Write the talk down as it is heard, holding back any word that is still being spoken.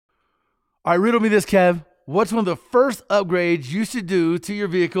All right, riddle me this, Kev. What's one of the first upgrades you should do to your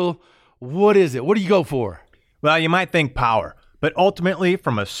vehicle? What is it? What do you go for? Well, you might think power, but ultimately,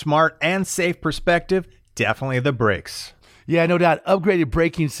 from a smart and safe perspective, definitely the brakes. Yeah, no doubt. Upgraded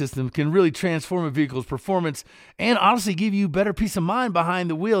braking system can really transform a vehicle's performance and honestly give you better peace of mind behind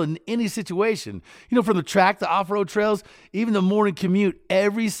the wheel in any situation. You know, from the track to off-road trails, even the morning commute,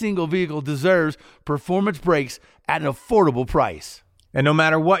 every single vehicle deserves performance brakes at an affordable price. And no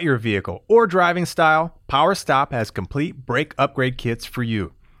matter what your vehicle or driving style, PowerStop has complete brake upgrade kits for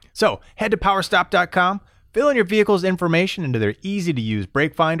you. So head to PowerStop.com, fill in your vehicle's information into their easy-to-use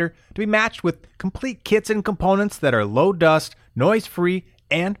brake finder to be matched with complete kits and components that are low dust, noise-free,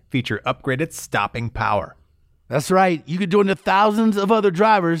 and feature upgraded stopping power. That's right. You could join the thousands of other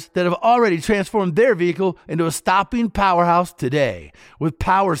drivers that have already transformed their vehicle into a stopping powerhouse today with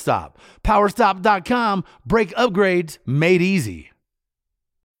PowerStop. PowerStop.com, brake upgrades made easy.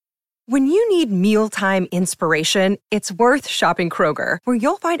 When you need mealtime inspiration, it's worth shopping Kroger, where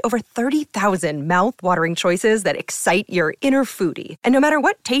you'll find over 30,000 mouth-watering choices that excite your inner foodie. And no matter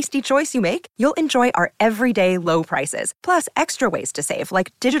what tasty choice you make, you'll enjoy our everyday low prices, plus extra ways to save,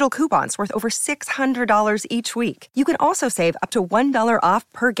 like digital coupons worth over $600 each week. You can also save up to $1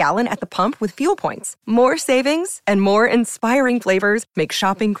 off per gallon at the pump with fuel points. More savings and more inspiring flavors make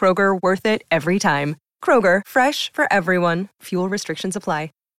shopping Kroger worth it every time. Kroger, fresh for everyone. Fuel restrictions apply.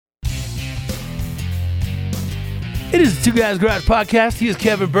 It is the Two Guys Garage Podcast. He is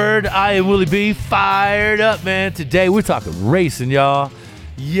Kevin Bird. I am Willie B. Fired up, man. Today we're talking racing, y'all.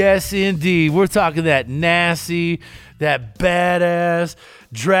 Yes, indeed. We're talking that nasty, that badass,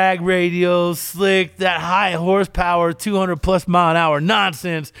 drag radio, slick, that high horsepower, 200 plus mile an hour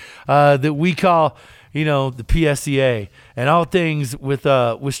nonsense that we call, you know, the PSCA and all things with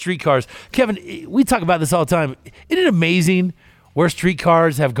street cars. Kevin, we talk about this all the time. Isn't it amazing where street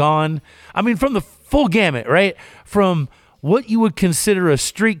cars have gone? I mean, from the full gamut, right? From what you would consider a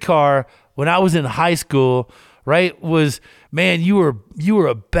street car when I was in high school, right? Was, man, you were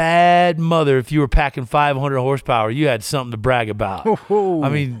a bad mother if you were packing 500 horsepower. You had something to brag about. I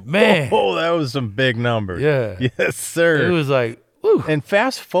mean, man. Oh, that was some big numbers. Yeah. Yes, sir. It was like, woo. And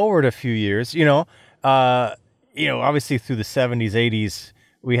fast forward a few years, obviously through the 70s, 80s,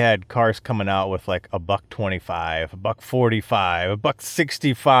 we had cars coming out with like $125, $145,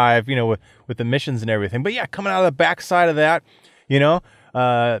 $165, with emissions and everything. But yeah, coming out of the backside of that, doing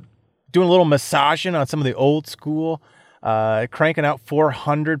a little massaging on some of the old school, cranking out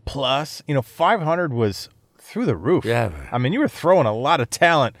 400 plus. 500 was through the roof. Yeah, man. I mean, you were throwing a lot of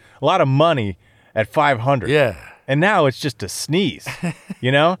talent, a lot of money at 500. Yeah. And now it's just a sneeze.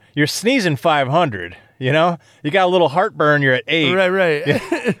 You're sneezing 500. You got a little heartburn. You're at 8. Right.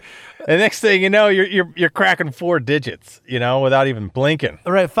 Yeah. The next thing you know, you're cracking 4 digits. Without even blinking.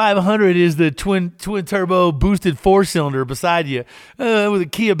 All right, 500 is the twin turbo boosted 4-cylinder beside you with a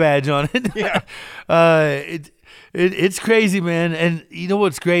Kia badge on it. Yeah. It's crazy, man. And you know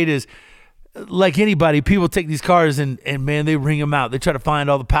what's great is, like anybody, people take these cars and man, they ring them out. They try to find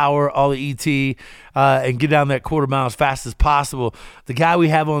all the power, all the ET, and get down that quarter mile as fast as possible. The guy we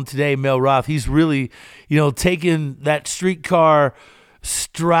have on today, Mel Roth, he's really, taking that street car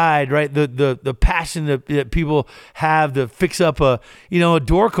stride, right? The passion that people have to fix up a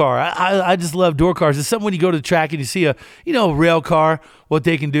door car. I just love door cars. It's something when you go to the track and you see a rail car, what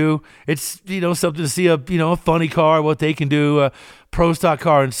they can do. It's something to see a funny car, what they can do, a pro stock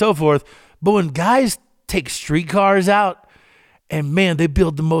car and so forth. But when guys take street cars out and, man, they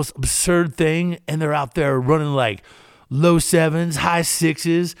build the most absurd thing and they're out there running like low 7s, high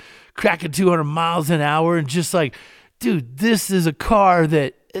 6s, cracking 200 miles an hour and just like, dude, this is a car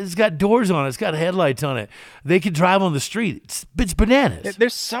that it's got doors on it. It's got headlights on it. They can drive on the street. It's bananas.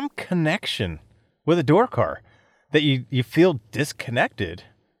 There's some connection with a door car that you feel disconnected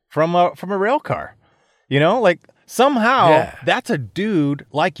from a rail car. Like somehow that's a dude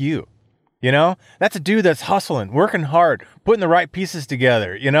like you. That's a dude that's hustling, working hard, putting the right pieces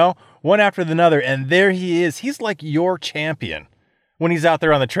together, one after another. And there he is. He's like your champion when he's out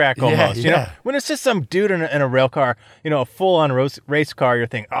there on the track almost. Yeah. When it's just some dude in a rail car, a full-on race car, you're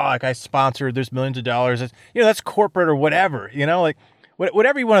thinking, oh, that guy's sponsored, there's millions of dollars. That's corporate or whatever, like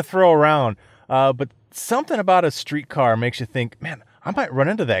whatever you want to throw around. But something about a street car makes you think, man, I might run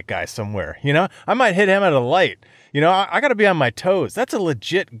into that guy somewhere. I might hit him at a light. I got to be on my toes. That's a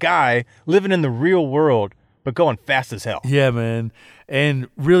legit guy living in the real world, but going fast as hell. Yeah, man. And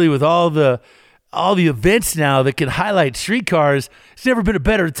really with all the events now that can highlight street cars, it's never been a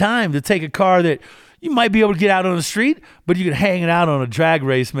better time to take a car that You might be able to get out on the street, but you can hang it out on a drag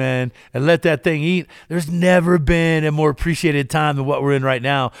race, man, and let that thing eat. There's never been a more appreciated time than what we're in right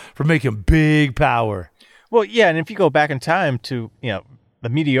now for making big power. Well, yeah, and if you go back in time to, the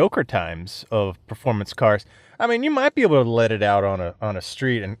mediocre times of performance cars, I mean, you might be able to let it out on a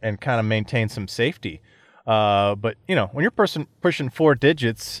street and kind of maintain some safety. But, when you're pushing 4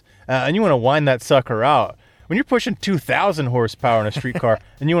 digits and you want to wind that sucker out, when you're pushing 2,000 horsepower in a street car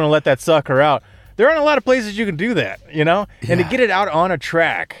and you want to let that sucker out, there aren't a lot of places you can do that, And to get it out on a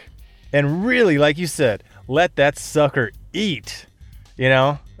track and really, like you said, let that sucker eat,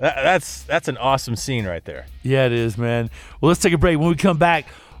 that's an awesome scene right there. Yeah, it is, man. Well, let's take a break. When we come back,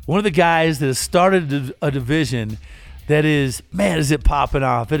 one of the guys that has started a division that is, man, is it popping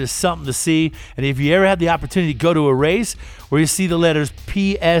off. It is something to see. And if you ever had the opportunity to go to a race where you see the letters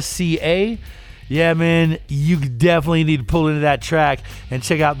PSCA, yeah, man, you definitely need to pull into that track and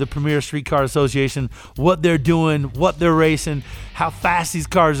check out the Premier Streetcar Association, what they're doing, what they're racing, how fast these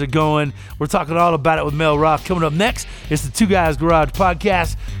cars are going. We're talking all about it with Mel Roth. Coming up next, it's the Two Guys Garage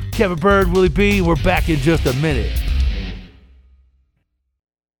Podcast. Kevin Bird, Willie B. We're back in just a minute.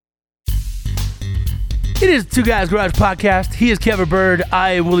 It is Two Guys Garage Podcast. He is Kevin Bird.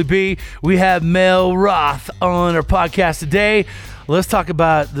 I am Willie B. We have Mel Roth on our podcast today. Let's talk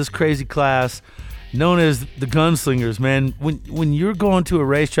about this crazy class known as the Gunslingers, man. When you're going to a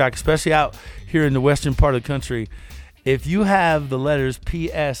racetrack, especially out here in the western part of the country, if you have the letters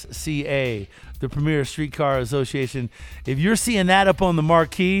PSCA, the Premier Streetcar Association, if you're seeing that up on the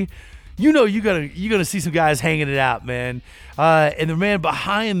marquee, you're gonna see some guys hanging it out, man. And the man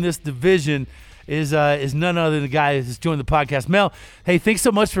behind this division is none other than the guy that's joined the podcast. Mel, hey, thanks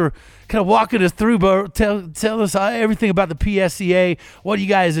so much for kind of walking us through, bro. Tell us everything about the PSCA, what you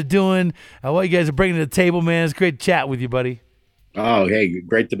guys are doing, what you guys are bringing to the table, man. It's great to chat with you, buddy. Oh, hey,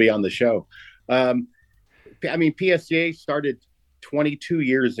 great to be on the show. PSCA started 22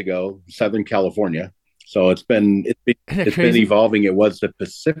 years ago, Southern California. So it's been evolving. It was the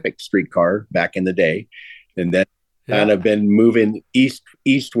Pacific streetcar back in the day, and then kind of been moving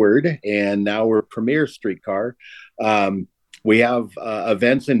eastward, and now we're Premier Streetcar. We have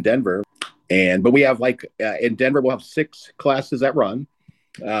events in Denver, but we have in Denver we'll have 6 classes that run.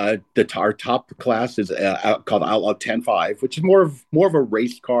 Our top class is called Outlaw 10.5, which is more of a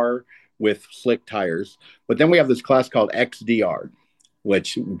race car with slick tires. But then we have this class called XDR,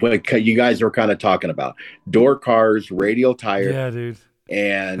 which you guys are kind of talking about. Door cars, radial tires. Yeah, dude.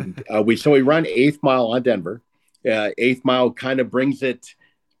 And we run 8th Mile on Denver. 8th Mile kind of brings it,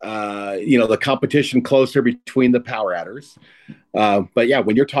 the competition closer between the power adders. But yeah,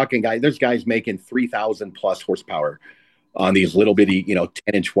 when you're talking there's guys making 3,000 plus horsepower on these little bitty,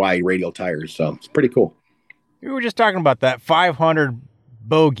 10-inch wide radial tires. So it's pretty cool. We were just talking about that 500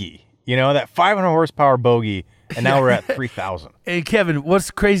 bogey, that 500 horsepower bogey, and now we're at 3,000. Hey, Kevin, what's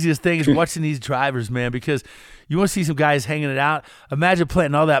the craziest thing is watching these drivers, man, because you want to see some guys hanging it out. Imagine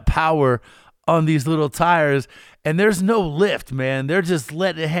planting all that power on these little tires, and there's no lift, man. They're just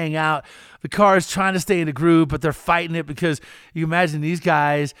letting it hang out. The car is trying to stay in the groove, but they're fighting it because you imagine these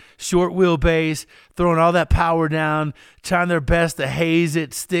guys, short wheelbase, throwing all that power down, trying their best to haze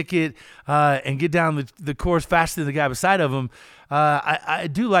it, stick it, and get down the course faster than the guy beside of them. I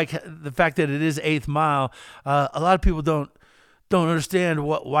do like the fact that it is 8th Mile. A lot of people don't understand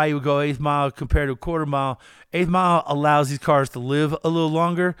why you would go 8th Mile compared to a quarter mile. 8th Mile allows these cars to live a little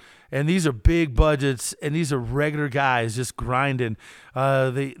longer, and these are big budgets, and these are regular guys just grinding.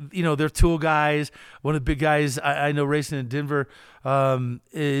 They're tool guys. One of the big guys I know racing in Denver,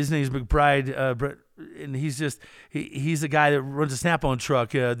 his name's McBride, Brett, and he's the guy that runs a Snap-on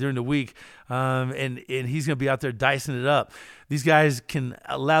truck during the week, and he's going to be out there dicing it up. These guys can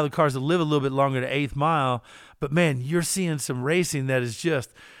allow the cars to live a little bit longer to 8th Mile, but man, you're seeing some racing that is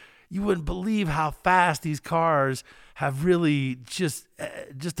just, you wouldn't believe how fast these cars have really just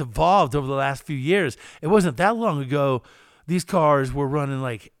evolved over the last few years. It wasn't that long ago these cars were running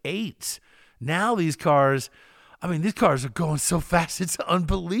like 8s. Now these cars are going so fast, it's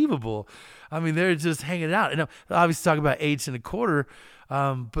unbelievable. I mean, they're just hanging out. And obviously talking about 8s and a quarter,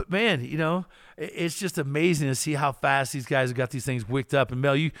 but man, it's just amazing to see how fast these guys have got these things wicked up. And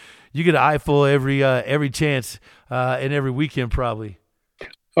Mel, you get an eyeful every chance and every weekend probably.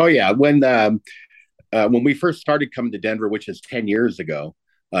 Oh yeah, when we first started coming to Denver, which is 10 years ago,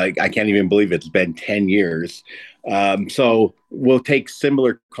 I can't even believe it's been 10 years. So we'll take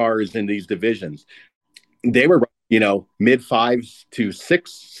similar cars in these divisions. They were, mid 5s to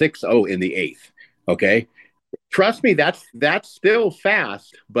 6.60 in the 8th. Okay. Trust me, that's still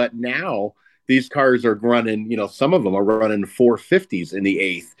fast, but now these cars are running, some of them are running 450s in the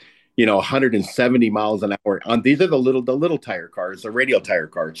 8th. 170 miles an hour on these are the little tire cars, the radial tire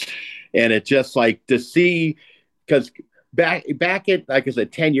cars. And it's just like to see, because back at, like I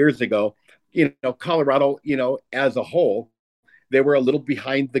said, 10 years ago, Colorado, as a whole, they were a little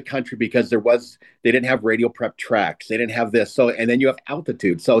behind the country because they didn't have radio prep tracks. They didn't have this. So, and then you have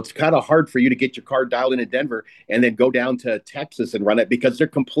altitude. So it's kind of hard for you to get your car dialed in Denver and then go down to Texas and run it because they're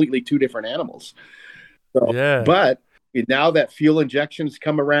completely two different animals. So, Yeah. But now that fuel injections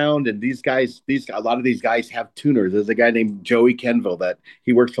come around, and a lot of these guys have tuners. There's a guy named Joey Kenville that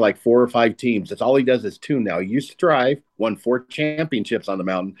he works for like 4 or 5 teams. That's all he does is tune now. He used to drive, won 4 championships on the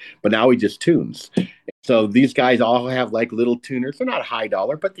mountain, but now he just tunes. So these guys all have like little tuners. They're not high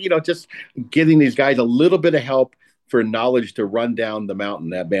dollar, but just giving these guys a little bit of help for knowledge to run down the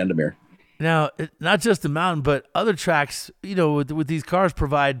mountain at Bandimere. Now, not just the mountain, but other tracks, with these cars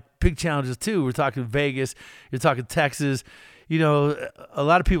provide big challenges too. We're talking Vegas, you're talking Texas. A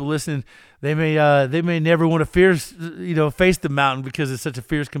lot of people listening, they may never want to face the mountain because it's such a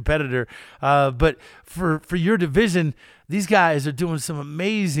fierce competitor. But for your division, these guys are doing some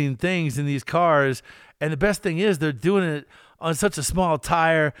amazing things in these cars, and the best thing is they're doing it on such a small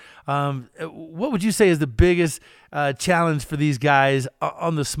tire. What would you say is the biggest challenge for these guys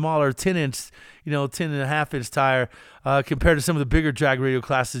on the smaller 10-inch, 10.5-inch tire compared to some of the bigger drag radial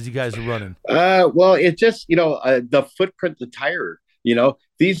classes you guys are running? Well, it's just, the footprint, the tire,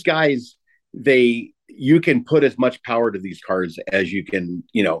 these guys, you can put as much power to these cars as you can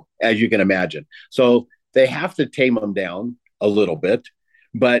imagine. So they have to tame them down a little bit,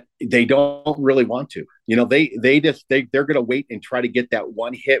 but they don't really want to. They're going to wait and try to get that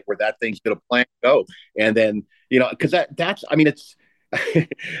one hit where that thing's going to plant go. And then, because it's,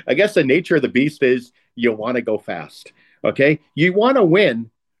 I guess the nature of the beast is you want to go fast. Okay. You want to win,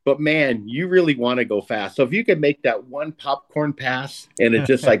 but man, you really want to go fast. So if you can make that one popcorn pass and it's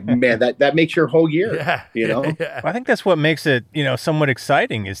just like, man, that makes your whole year, Yeah. I think that's what makes it, somewhat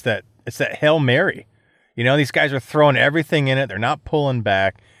exciting is that it's that Hail Mary. These guys are throwing everything in it. They're not pulling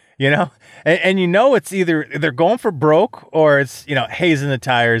back, and it's either they're going for broke or it's, hazing the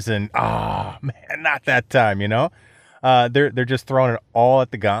tires and, man, not that time, they're just throwing it all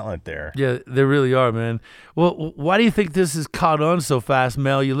at the gauntlet there. Yeah, they really are, man. Well, why do you think this has caught on so fast,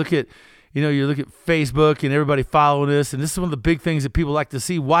 Mel? You look at Facebook and everybody following this, and this is one of the big things that people like to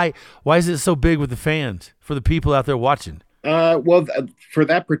see. Why is it so big with the fans, for the people out there watching? Well, for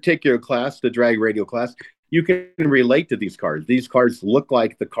that particular class, the drag radial class, you can relate to these cars. These cars look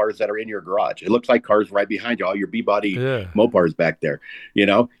like the cars that are in your garage. It looks like cars right behind you, all your B-body Mopars back there.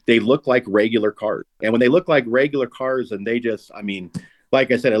 They look like regular cars. And when they look like regular cars and they just,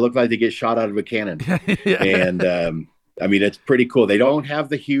 like I said, it looked like they get shot out of a cannon. Yeah. And, it's pretty cool. They don't have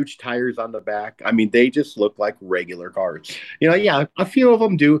the huge tires on the back. They just look like regular cars. A few of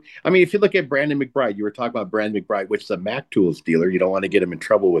them do. If you look at Brandon McBride, you were talking about Brandon McBride, which is a Mac Tools dealer. You don't want to get him in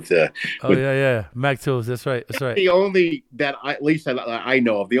trouble with the. Mac Tools. That's right. The only that at least I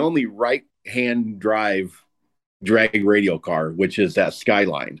know of, the only right-hand drive drag radial car, which is that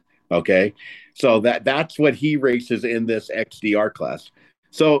Skyline. Okay, so that's what he races in this XDR class.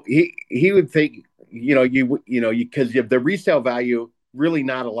 So he would think. Because the resale value really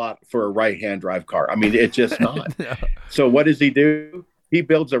not a lot for a right-hand drive car. It's just not. No. So what does he do? He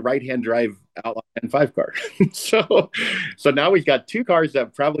builds a right-hand drive Outlaw N5 car. so now he's got 2 cars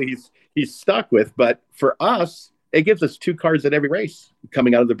that probably he's stuck with. But for us, it gives us 2 cars at every race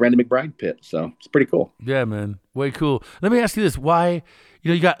coming out of the Brandon McBride pit. So it's pretty cool. Yeah, man. Way cool. Let me ask you this. Why,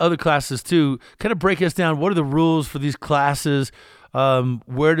 you got other classes too. Kind of break us down. What are the rules for these classes?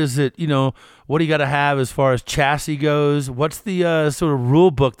 Where does it, what do you got to have as far as chassis goes? What's the sort of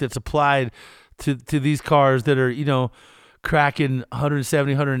rule book that's applied to these cars that are, cracking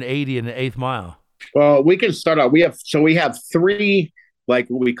 170, 180 in the 8th mile? Well, we can start out. We have 3, like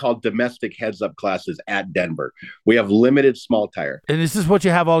what we call domestic heads-up classes at Denver. We have limited small tire. And is this what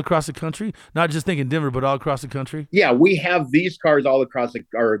you have all across the country? Not just thinking Denver, but all across the country? Yeah, we have these cars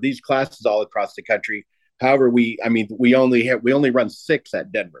these classes all across the country. However, we only run 6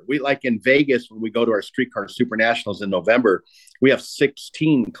 at Denver. We, like in Vegas, when we go to our streetcar super nationals in November, we have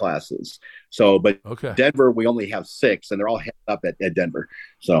 16 classes. So, but Denver, we only have 6 and they're all head up at Denver.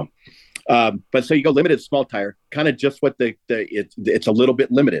 So, but so you go limited small tire, kind of just what it's a little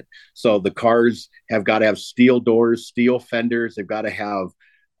bit limited. So the cars have got to have steel doors, steel fenders. They've got to have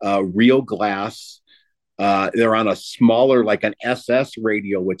real glass. They're on a smaller, like an SS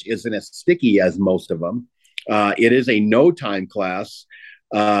radial, which isn't as sticky as most of them. It is a no time class.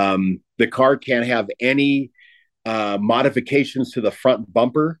 The car can't have any modifications to the front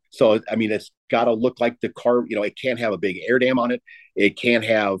bumper. So, it's got to look like the car, it can't have a big air dam on it. It can't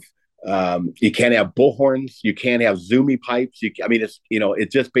have You can't have bullhorns. You can't have zoomy pipes.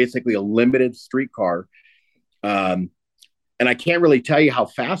 It's just basically a limited street car. And I can't really tell you how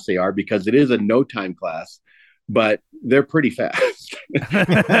fast they are because it is a no time class, but they're pretty fast.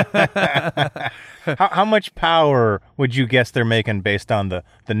 How much power would you guess they're making based on the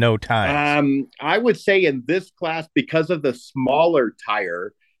no times? I would say in this class, because of the smaller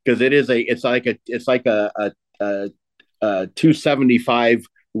tire, because it's like a 275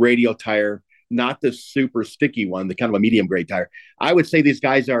 radial tire, not the super sticky one, the kind of a medium grade tire. I would say these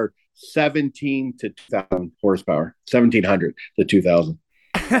guys are 17 to 2,000 horsepower, 1,700 to 2,000,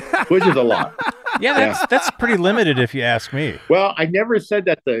 which is a lot. Yeah, that's pretty limited if you ask me. Well, I never said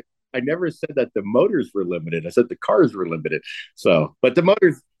that the motors were limited. I said the cars were limited. So, but the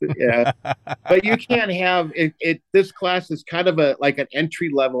motors, yeah. But you can't have it. This class is kind of like an entry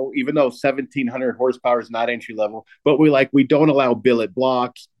level, even though 1,700 horsepower is not entry level. But we don't allow billet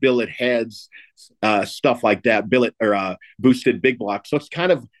blocks, billet heads, stuff like that. Billet or boosted big blocks. So it's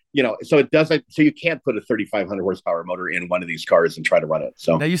kind of, so it doesn't. So you can't put a 3,500 horsepower motor in one of these cars and try to run it.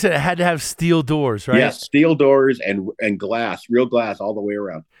 So now you said it had to have steel doors, right? Yes, steel doors and glass, real glass all the way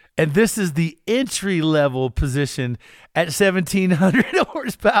around. And this is the entry level position at 1,700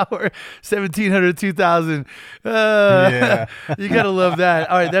 horsepower, 1,700, 2,000. Yeah. You got to love that.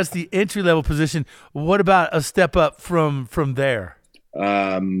 All right, that's the entry level position. What about a step up from there?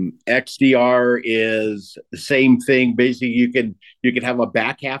 XDR is the same thing. Basically, you can have a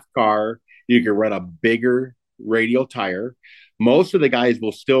back half car. You can run a bigger radial tire. Most of the guys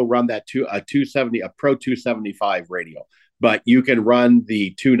will still run a Pro 275 radial. But you can run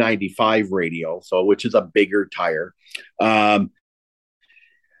the 295 radial, which is a bigger tire.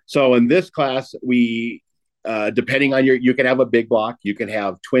 So in this class, we, depending on you can have a big block, you can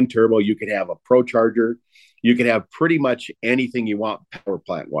have twin turbo, you can have a Pro Charger, you can have pretty much anything you want power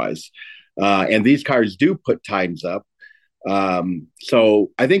plant wise. And these cars do put times up. So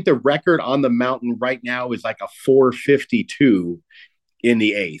I think the record on the mountain right now is like a 452 in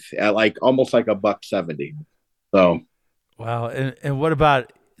the eighth, at almost like $170. So. Wow. And what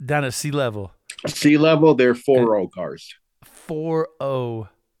about down at sea level? Sea level, they're 4.0 cars. 4.0.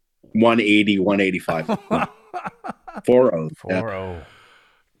 180, 185. 4.0. 4.0.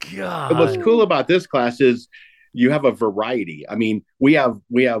 God. But what's cool about this class is you have a variety. I mean, we have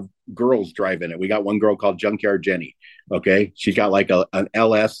girls driving it. We got one girl called Junkyard Jenny. Okay. She's got an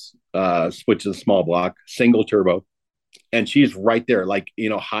LS, which is a small block, single turbo. And she's right there,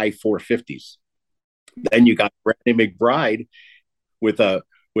 high 450s. Then you got Brandon McBride with a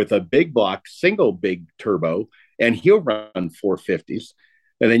big block, single big turbo, and he'll run 450s.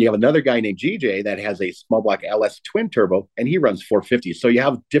 And then you have another guy named GJ that has a small block LS twin turbo, and he runs 450s. So you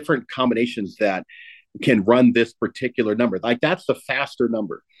have different combinations that can run this particular number. That's the faster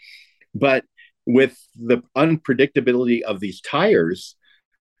number. But with the unpredictability of these tires,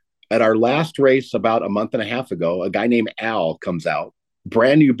 at our last race about a month and a half ago, a guy named Al comes out.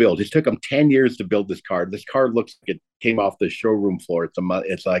 Brand new build. It took him 10 years to build this car. This car looks like it came off the showroom floor.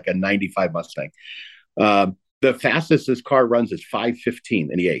 It's like a 95 Mustang. The fastest this car runs is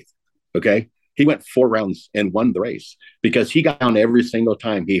 5:15 in the eighth. Okay. He went 4 rounds and won the race because he got down every single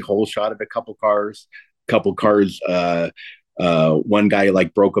time. He hole shotted a couple cars. One guy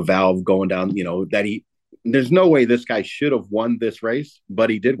broke a valve going down, there's no way this guy should have won this race, but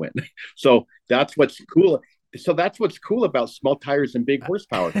he did win. So that's what's cool. So that's what's cool about small tires and big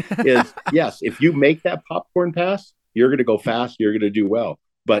horsepower is, yes, if you make that popcorn pass, you're going to go fast, you're going to do well.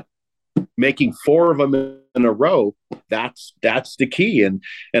 But making 4 of them in a row, that's the key. And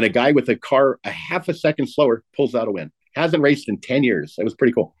a guy with a car a half a second slower pulls out a win. Hasn't raced in 10 years. It was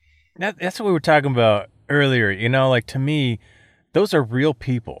pretty cool. That's what we were talking about earlier. To me, those are real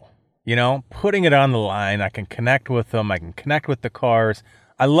people, putting it on the line. I can connect with them. I can connect with the cars.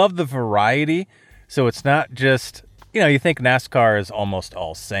 I love the variety. So it's not just, you think NASCAR is almost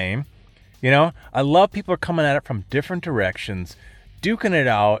all same. I love people are coming at it from different directions, duking it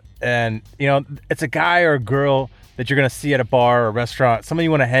out. And, it's a guy or a girl that you're going to see at a bar or a restaurant, somebody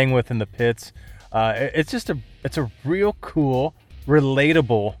you want to hang with in the pits. It's a real cool,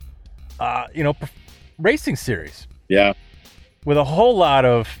 relatable, racing series. Yeah. With a whole lot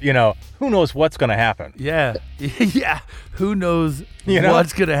of, who knows what's going to happen. Yeah. Yeah. Who knows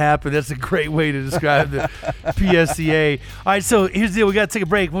what's going to happen. That's a great way to describe the PSCA. All right, so here's the deal. We got to take a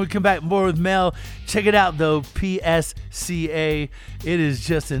break. When we come back, more with Mel. Check it out, though, PSCA. It is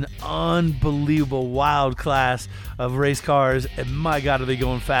just an unbelievable, wild class of race cars. And my God, are they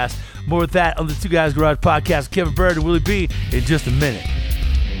going fast. More with that on the Two Guys Garage podcast with Kevin Bird and Willie B in just a minute.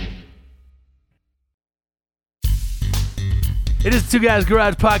 It is Two Guys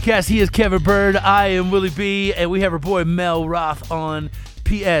Garage Podcast. He is Kevin Bird. I am Willie B. And we have our boy Mel Roth on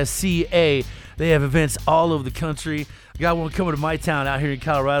PSCA. They have events all over the country. I got one coming to my town out here in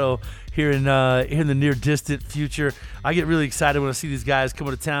Colorado here in the near distant future. I get really excited when I see these guys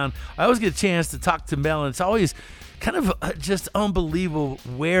coming to town. I always get a chance to talk to Mel, and it's always kind of just unbelievable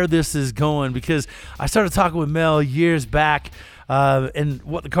where this is going, because I started talking with Mel years back and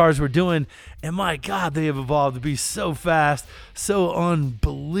what the cars were doing, and my God, they have evolved to be so fast, so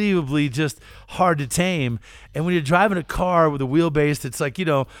unbelievably just hard to tame. And when you're driving a car with a wheelbase that's like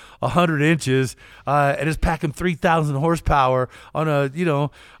 100 inches and it's packing 3,000 horsepower on a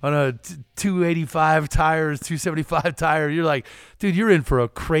 285 tires, 275 tire, you're like, dude, you're in for a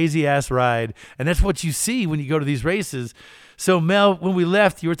crazy ass ride. And that's what you see when you go to these races. So, Mel, when we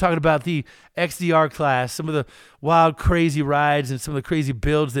left, you were talking about the XDR class, some of the wild, crazy rides and some of the crazy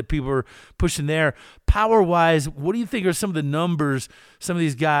builds that people are pushing there. Power-wise, what do you think are some of the numbers some of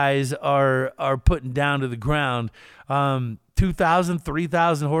these guys are putting down to the ground? 2,000,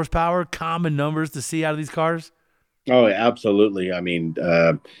 3,000 horsepower, common numbers to see out of these cars? Oh, absolutely. I mean,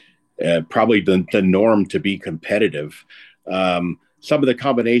 probably the norm to be competitive. Some of the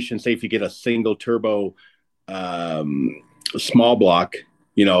combinations, say if you get a single turbo small block,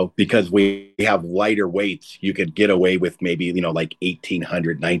 because we have lighter weights, you could get away with maybe, like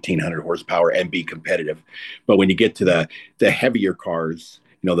 1,800, 1,900 horsepower and be competitive. But when you get to the heavier cars,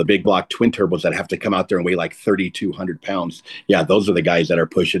 the big block twin turbos that have to come out there and weigh like 3,200 pounds. Yeah, those are the guys that are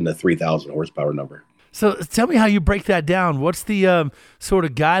pushing the 3,000 horsepower number. So tell me how you break that down. What's the sort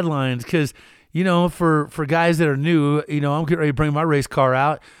of guidelines? Because, for guys that are new, I'm getting ready to bring my race car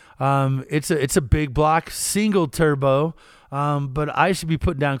out. It's a big block, single turbo, but I should be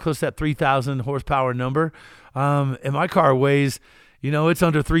putting down close to that 3,000 horsepower number. And my car weighs, it's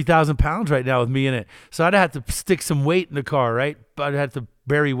under 3,000 pounds right now with me in it. So I'd have to stick some weight in the car, right? I'd have to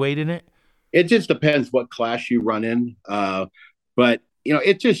bury weight in it. It just depends what class you run in. But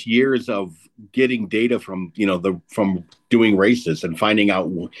it's just years of getting data from, from doing races and finding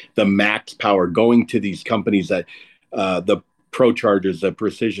out the max power, going to these companies that, the Pro Chargers, the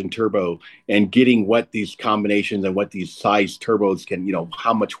Precision Turbo, and getting what these combinations and what these size turbos can,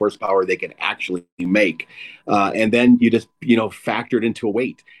 how much horsepower they can actually make. And then you just, factor it into a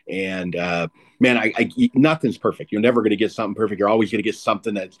weight. And man, nothing's perfect. You're never going to get something perfect. You're always going to get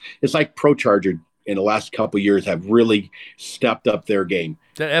something it's like Pro Charger in the last couple of years have really stepped up their game.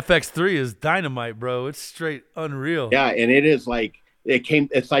 That FX3 is dynamite, bro. It's straight unreal. Yeah. And it is like,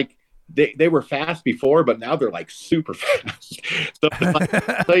 it's like, they were fast before, but now they're like super fast. So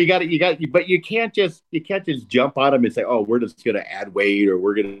you got, but you can't just jump on them and say, oh, we're just going to add weight or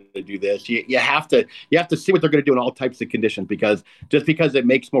we're going to do this. You have to see what they're going to do in all types of conditions, because just because it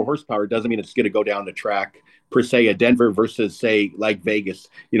makes more horsepower doesn't mean it's going to go down the track per se. A Denver versus say like Vegas,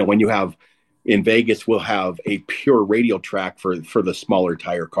 when you have in Vegas, we'll have a pure radial track for the smaller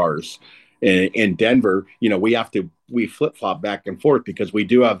tire cars. In Denver, we flip-flop back and forth because we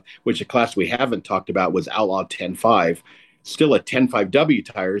do have, which a class we haven't talked about was Outlaw 10.5, still a 10.5W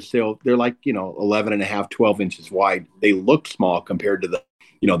tire. Still, they're like, 11 and a half, 12 inches wide. They look small compared to the,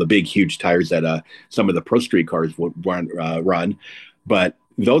 the big, huge tires that some of the pro street cars would run. But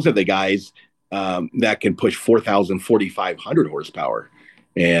those are the guys that can push 4,000, 4,500 horsepower.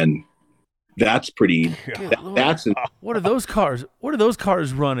 And that's pretty. What are those cars? What are those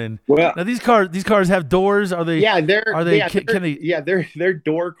cars running? Well, now these cars have doors. Are they? Yeah, they're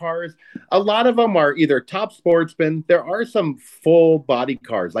door cars. A lot of them are either top sportsmen. There are some full body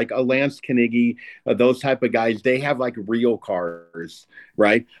cars like a Lance Carnegie, those type of guys. They have like real cars,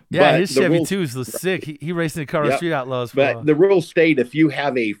 right? Yeah, his Chevy too is sick. He raced in the car Street Outlaws. But the rules state if you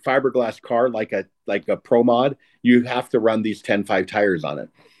have a fiberglass car like a Pro Mod, you have to run these 10.5 tires on it.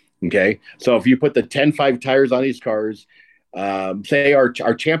 Okay, so if you put the 10.5 tires on these cars, say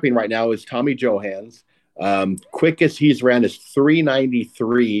our champion right now is Tommy Johans. Quickest he's ran is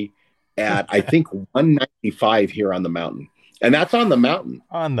 393 at I think 195 here on the mountain, and that's on the mountain.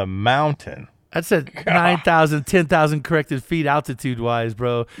 On the mountain. That's at 9,000, 10,000 corrected feet altitude wise,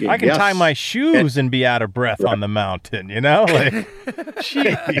 bro. I can tie my shoes and be out of breath on the mountain. Like,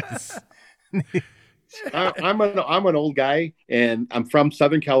 jeez. I'm an old guy, and I'm from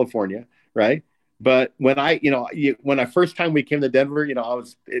Southern California, right? But when when I first time we came to Denver,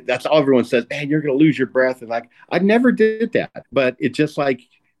 that's all everyone says, man, you're going to lose your breath. And like, I never did that, but it's just like,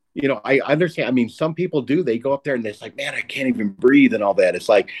 I understand. I mean, some people do, they go up there and it's like, man, I can't even breathe and all that. It's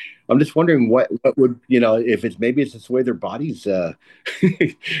like, I'm just wondering what would, if maybe it's just the way their bodies,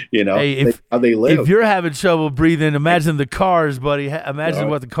 hey, how they live. If you're having trouble breathing, imagine the cars, buddy. Imagine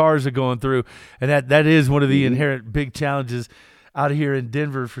what the cars are going through. And that is one of the inherent big challenges. out here in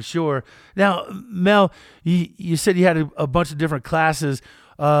Denver for sure. Now, Mel, you said you had a bunch of different classes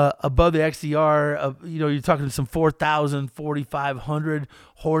above the XDR. You're talking some 4,000, 4,500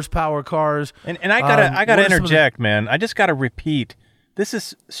 horsepower cars. And I gotta interject, man. I just gotta repeat. This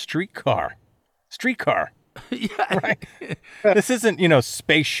is streetcar. Yeah. Right? This isn't,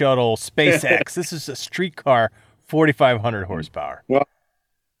 space shuttle, SpaceX. This is a streetcar, 4,500 horsepower. Well,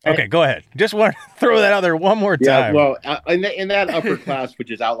 okay, go ahead. Just want to throw that out there one more time. Yeah, well, in that upper class, which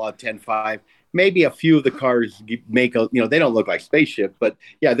is Outlaw 10.5, maybe a few of the cars make they don't look like spaceship, but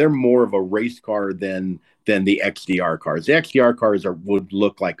yeah, they're more of a race car than the XDR cars. The XDR cars would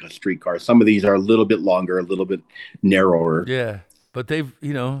look like a street car. Some of these are a little bit longer, a little bit narrower. Yeah. But they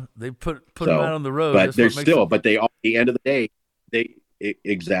put them out on the road. But they're still, but they, at the end of the day,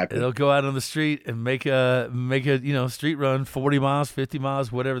 exactly. They'll go out on the street and make a street run, 40 miles, 50 miles,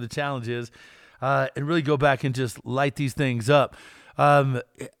 whatever the challenge is, and really go back and just light these things up. Have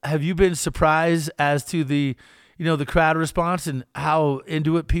you been surprised as to the crowd response and how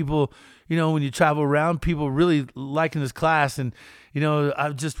into it people, when you travel around, people really liking this class? And,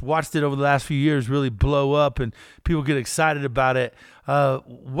 I've just watched it over the last few years really blow up and people get excited about it.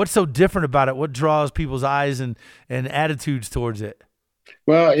 What's so different about it? What draws people's eyes and attitudes towards it?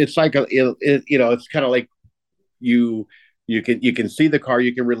 Well, it's like it's kind of like you can see the car,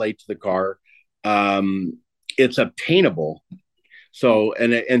 you can relate to the car. It's obtainable. So,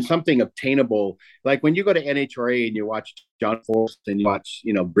 and something obtainable, like when you go to NHRA and you watch John Force and you watch,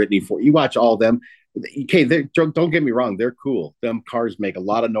 Brittany Ford, you watch all of them. Okay, don't get me wrong, they're cool. Them cars make a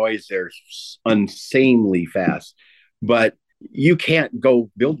lot of noise. They're insanely fast, but you can't go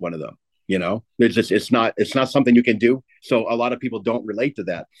build one of them. There's just it's not something you can do. So a lot of people don't relate to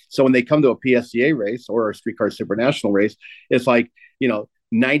that. So when they come to a PSCA race or a Streetcar Supernational race, it's like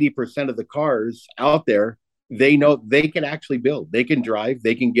 90% of the cars out there, they know they can actually build, they can drive,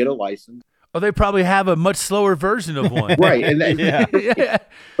 they can get a license. Oh, they probably have a much slower version of one. Right. And then, yeah.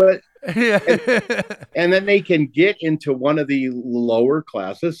 But and then they can get into one of the lower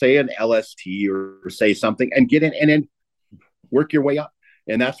classes, say an LST or say something, and get in and then work your way up.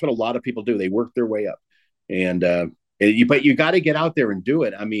 And that's what a lot of people do. They work their way up. And but you got to get out there and do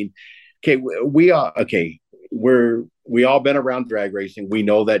it. I mean, we all been around drag racing. We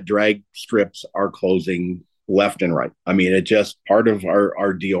know that drag strips are closing left and right. I mean, it's just part of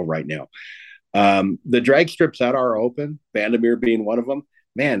our deal right now. The drag strips that are open, Bandamere being one of them,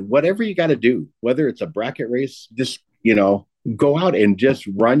 man, whatever you got to do, whether it's a bracket race, just, go out and just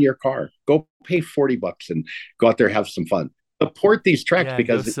run your car, go pay $40 and go out there, have some fun, support these tracks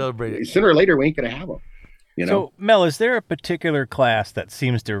because sooner or later we ain't going to have them. So Mel, is there a particular class that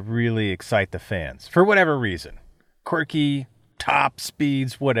seems to really excite the fans for whatever reason? Quirky, top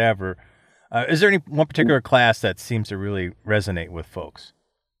speeds, whatever. Is there any one particular class that seems to really resonate with folks?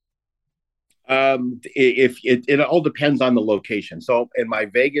 If it all depends on the location. So in my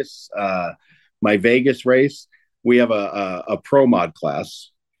Vegas race, we have a pro mod class,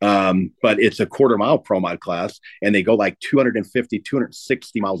 but it's a quarter mile pro mod class, and they go like 250,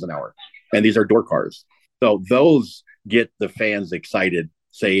 260 miles an hour. And these are door cars. So those get the fans excited,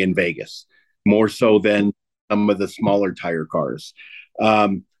 say in Vegas, more so than some of the smaller tire cars.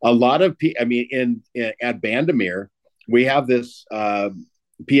 A lot of people, at Bandamere, we have this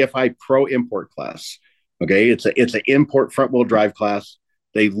PFI Pro Import class. Okay, it's an import front wheel drive class.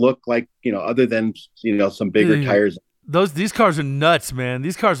 They look like other than some bigger tires. These cars are nuts, man.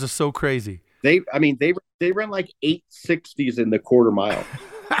 These cars are so crazy. They run like 860s in the quarter mile.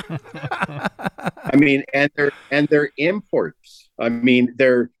 and they're imports.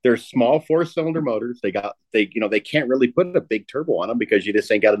 They're small 4-cylinder motors. They can't really put a big turbo on them because you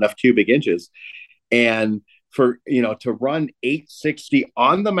just ain't got enough cubic inches. And for to run 860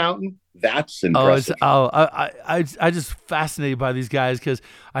 on the mountain, that's impressive. I just fascinated by these guys because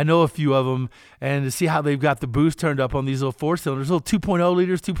I know a few of them, and to see how they've got the boost turned up on these little 4-cylinders, little 2.0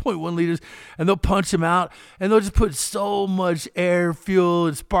 liters, 2.1 liters, and they'll punch them out, and they'll just put so much air, fuel,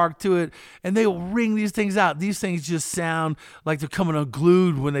 and spark to it, and they'll ring these things out. These things just sound like they're coming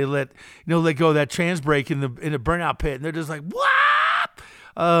unglued when they let go of that trans brake in the burnout pit, and they're just like, what?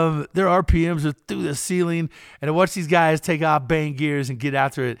 Their RPMs are through the ceiling, and to watch these guys take off, bang gears, and get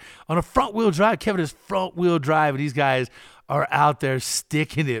after it on a front wheel drive. Kevin is front wheel drive, and these guys are out there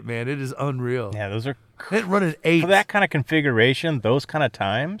sticking it, man. It is unreal. Yeah, those are running 8 for that kind of configuration, those kind of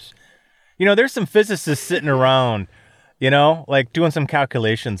times. There's some physicists sitting around, like doing some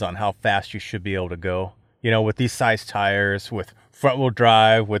calculations on how fast you should be able to go. With these size tires, with front wheel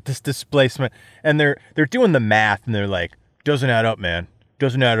drive, with this displacement, and they're doing the math, and they're like, doesn't add up, man.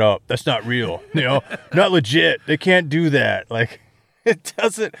 doesn't add up. That's not real. Not legit. They can't do that. Like, it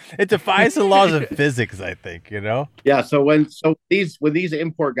defies the laws of physics, I think, Yeah. So when these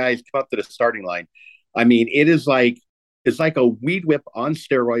import guys come up to the starting line, I mean, it's like a weed whip on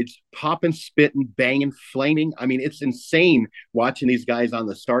steroids, popping, spitting, banging, flaming. I mean, it's insane watching these guys on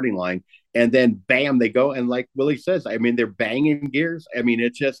the starting line. And then bam, they go. And like Willie says, I mean, they're banging gears. I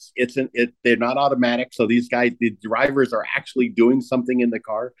mean, they're not automatic. So these guys, the drivers are actually doing something in the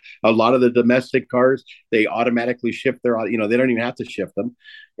car. A lot of the domestic cars, they automatically shift they don't even have to shift them.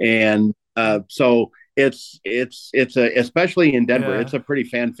 And so it's especially in Denver, it's a pretty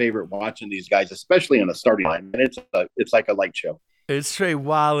fan favorite watching these guys, especially on the starting line. And it's like a light show. It's straight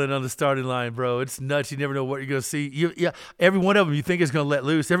wilding on the starting line, bro. It's nuts. You never know what you're going to see. Every one of them you think is going to let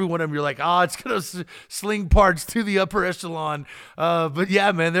loose. Every one of them you're like, it's going to sling parts to the upper echelon. But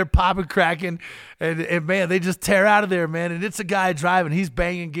yeah, man, they're popping, cracking, and man, they just tear out of there, man. And it's a guy driving. He's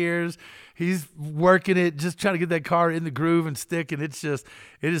banging gears. He's working it, just trying to get that car in the groove and stick, and it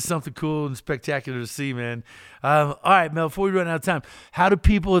is something cool and spectacular to see, man. All right, Mel, before we run out of time, how do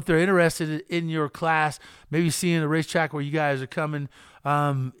people, if they're interested in your class, maybe seeing a racetrack where you guys are coming,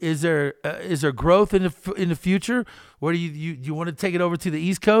 is there growth in the future? Where do you want to take it over to the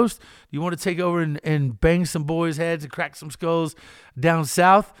East Coast? Do you want to take over and bang some boys' heads and crack some skulls down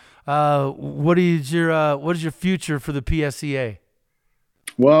south? What is your future for the PSCA?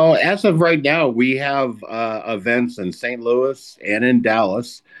 Well, as of right now, we have events in St. Louis and in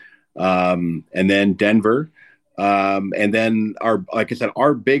Dallas, and then Denver. And then like I said,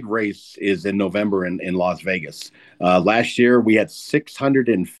 our big race is in November in Las Vegas. Last year we had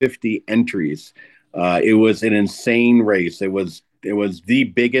 650 entries. It was an insane race. It was the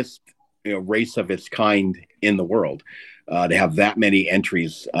biggest race of its kind in the world. To have that many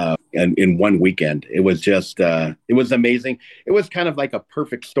entries in one weekend. It was just, it was amazing. It was kind of like a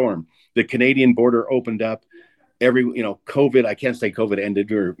perfect storm. The Canadian border opened up. COVID, I can't say COVID ended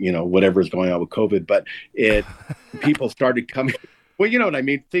or, whatever's going on with COVID, but people started coming. Well, you know what I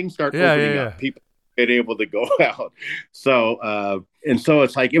mean? Things start opening up. People get able to go out. So, so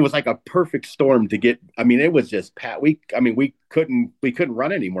it's like, it was like a perfect storm to get, I mean, it was just we couldn't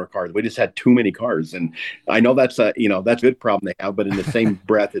run any more cars. We just had too many cars. And I know that's that's a good problem they have, but in the same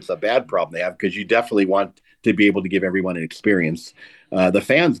breath, it's a bad problem they have because you definitely want to be able to give everyone an experience. The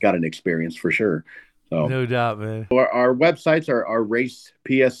fans got an experience for sure. So, no doubt, man. Our websites are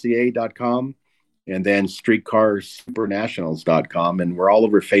racepsca.com and then streetcarsupernationals.com. And we're all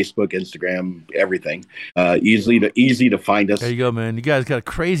over Facebook, Instagram, everything. Easy to find us. There you go, man. You guys got a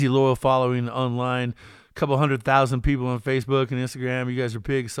crazy loyal following online. A couple 100,000 people on Facebook and Instagram. You guys are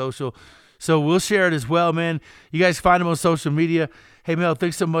big social. So we'll share it as well, man. You guys find them on social media. Hey, Mel,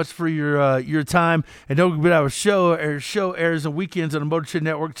 thanks so much for your time. And don't forget our show airs on weekends on the Motor Trend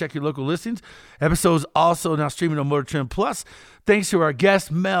Network. Check your local listings. Episodes also now streaming on Motor Trend Plus. Thanks to our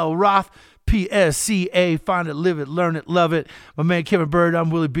guest, Mel Roth, PSCA. Find it, live it, learn it, love it. My man, Kevin Bird.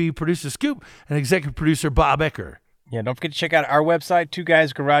 I'm Willie B., producer Scoop, and executive producer Bob Ecker. Yeah, don't forget to check out our website,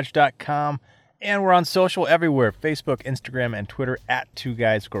 twoguysgarage.com. And we're on social everywhere, Facebook, Instagram, and Twitter at Two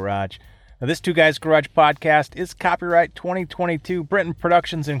Guys Garage. Now, this Two Guys Garage podcast is copyright 2022, Brenton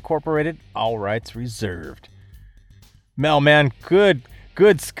Productions Incorporated, all rights reserved. Mel, man, good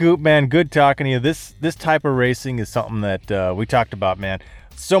Scoop, man, good talking to you. This type of racing is something that we talked about, man.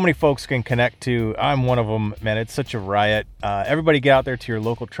 So many folks can connect to. I'm one of them, man. It's such a riot. Everybody get out there to your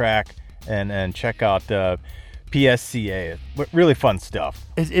local track and check out PSCA. Really fun stuff.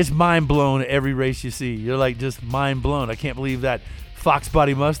 It's mind blown every race you see. You're like just mind blown. I can't believe that Fox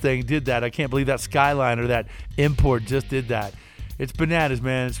Body Mustang did that. I can't believe that Skyline or that import just did that. It's bananas,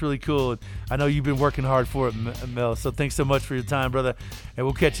 man. It's really cool. I know you've been working hard for it, Mel. So thanks so much for your time, brother. And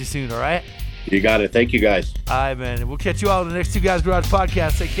we'll catch you soon, all right? You got it. Thank you, guys. All right, man. We'll catch you all in the next Two Guys Garage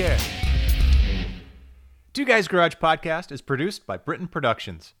podcast. Take care. Two Guys Garage podcast is produced by Brenton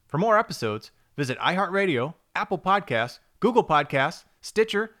Productions. For more episodes, visit iHeartRadio, Apple Podcasts, Google Podcasts,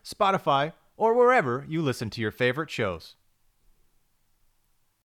 Stitcher, Spotify, or wherever you listen to your favorite shows.